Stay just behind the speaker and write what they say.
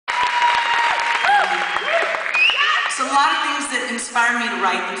a lot of things that inspire me to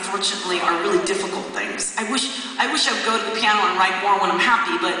write, unfortunately, are really difficult things. I wish I would go to the piano and write more when I'm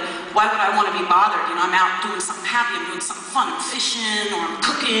happy, but why would I want to be bothered? You know, I'm out doing something happy, I'm doing something fun, I'm fishing, or I'm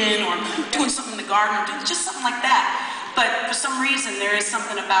cooking, or I'm doing something in the garden, or doing just something like that. But for some reason, there is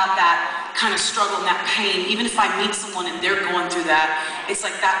something about that kind of struggle and that pain. Even if I meet someone and they're going through that, it's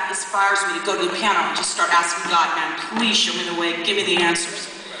like that inspires me to go to the piano and just start asking God, man, please show me the way, give me the answers.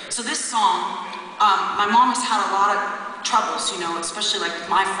 So this song, my mom has had a lot of troubles, you know, especially like with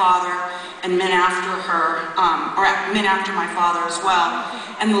my father and men after her, or men after my father as well.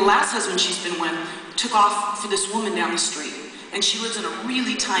 And the last husband she's been with took off for this woman down the street. And she lives in a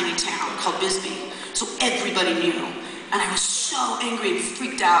really tiny town called Bisbee. So everybody knew. And I was so angry and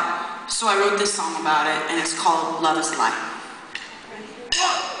freaked out. So I wrote this song about it, and it's called Love is Light.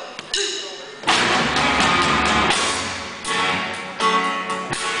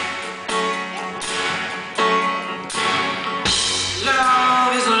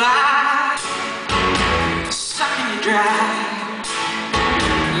 Love is light, sucking you dry.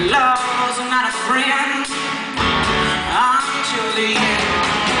 Love's not a friend until the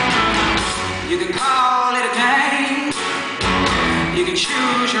end. You can call it a game. You can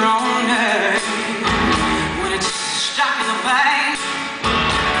choose your own name. When it's stuck in the vein,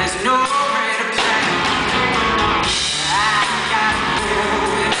 there's no greater pain. I got a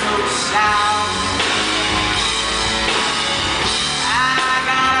window south. I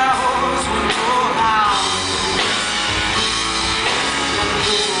got a horse with no house.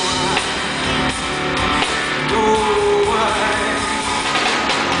 Go away.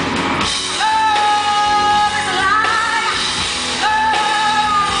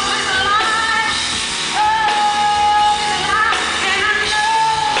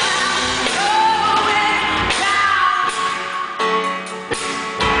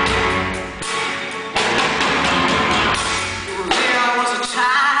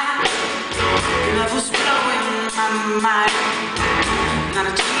 Not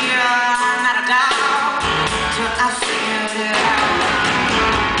a tear, not a doubt, till I figured it out.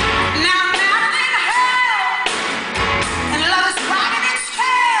 Now I'm out in hell, and love is riding its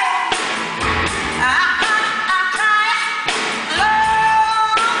tail. I cry,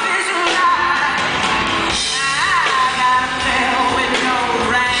 love is light. I got a bell with no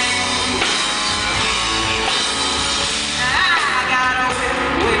rain. I got a whip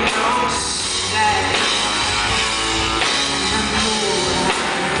with no stay.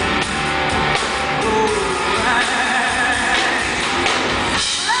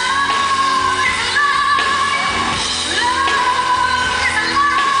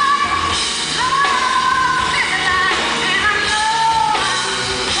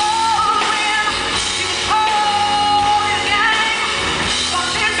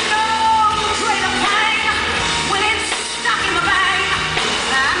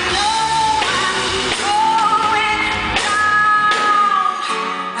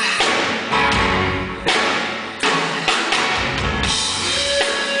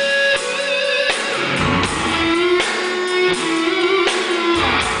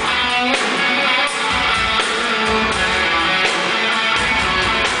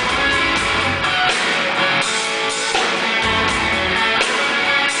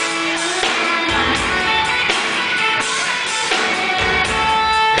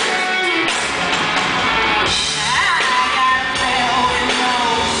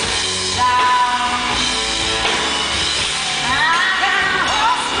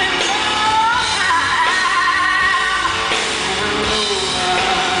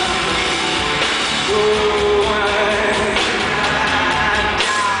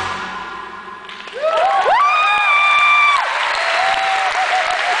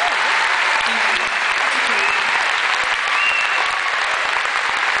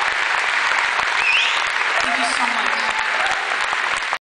 Thank you so much.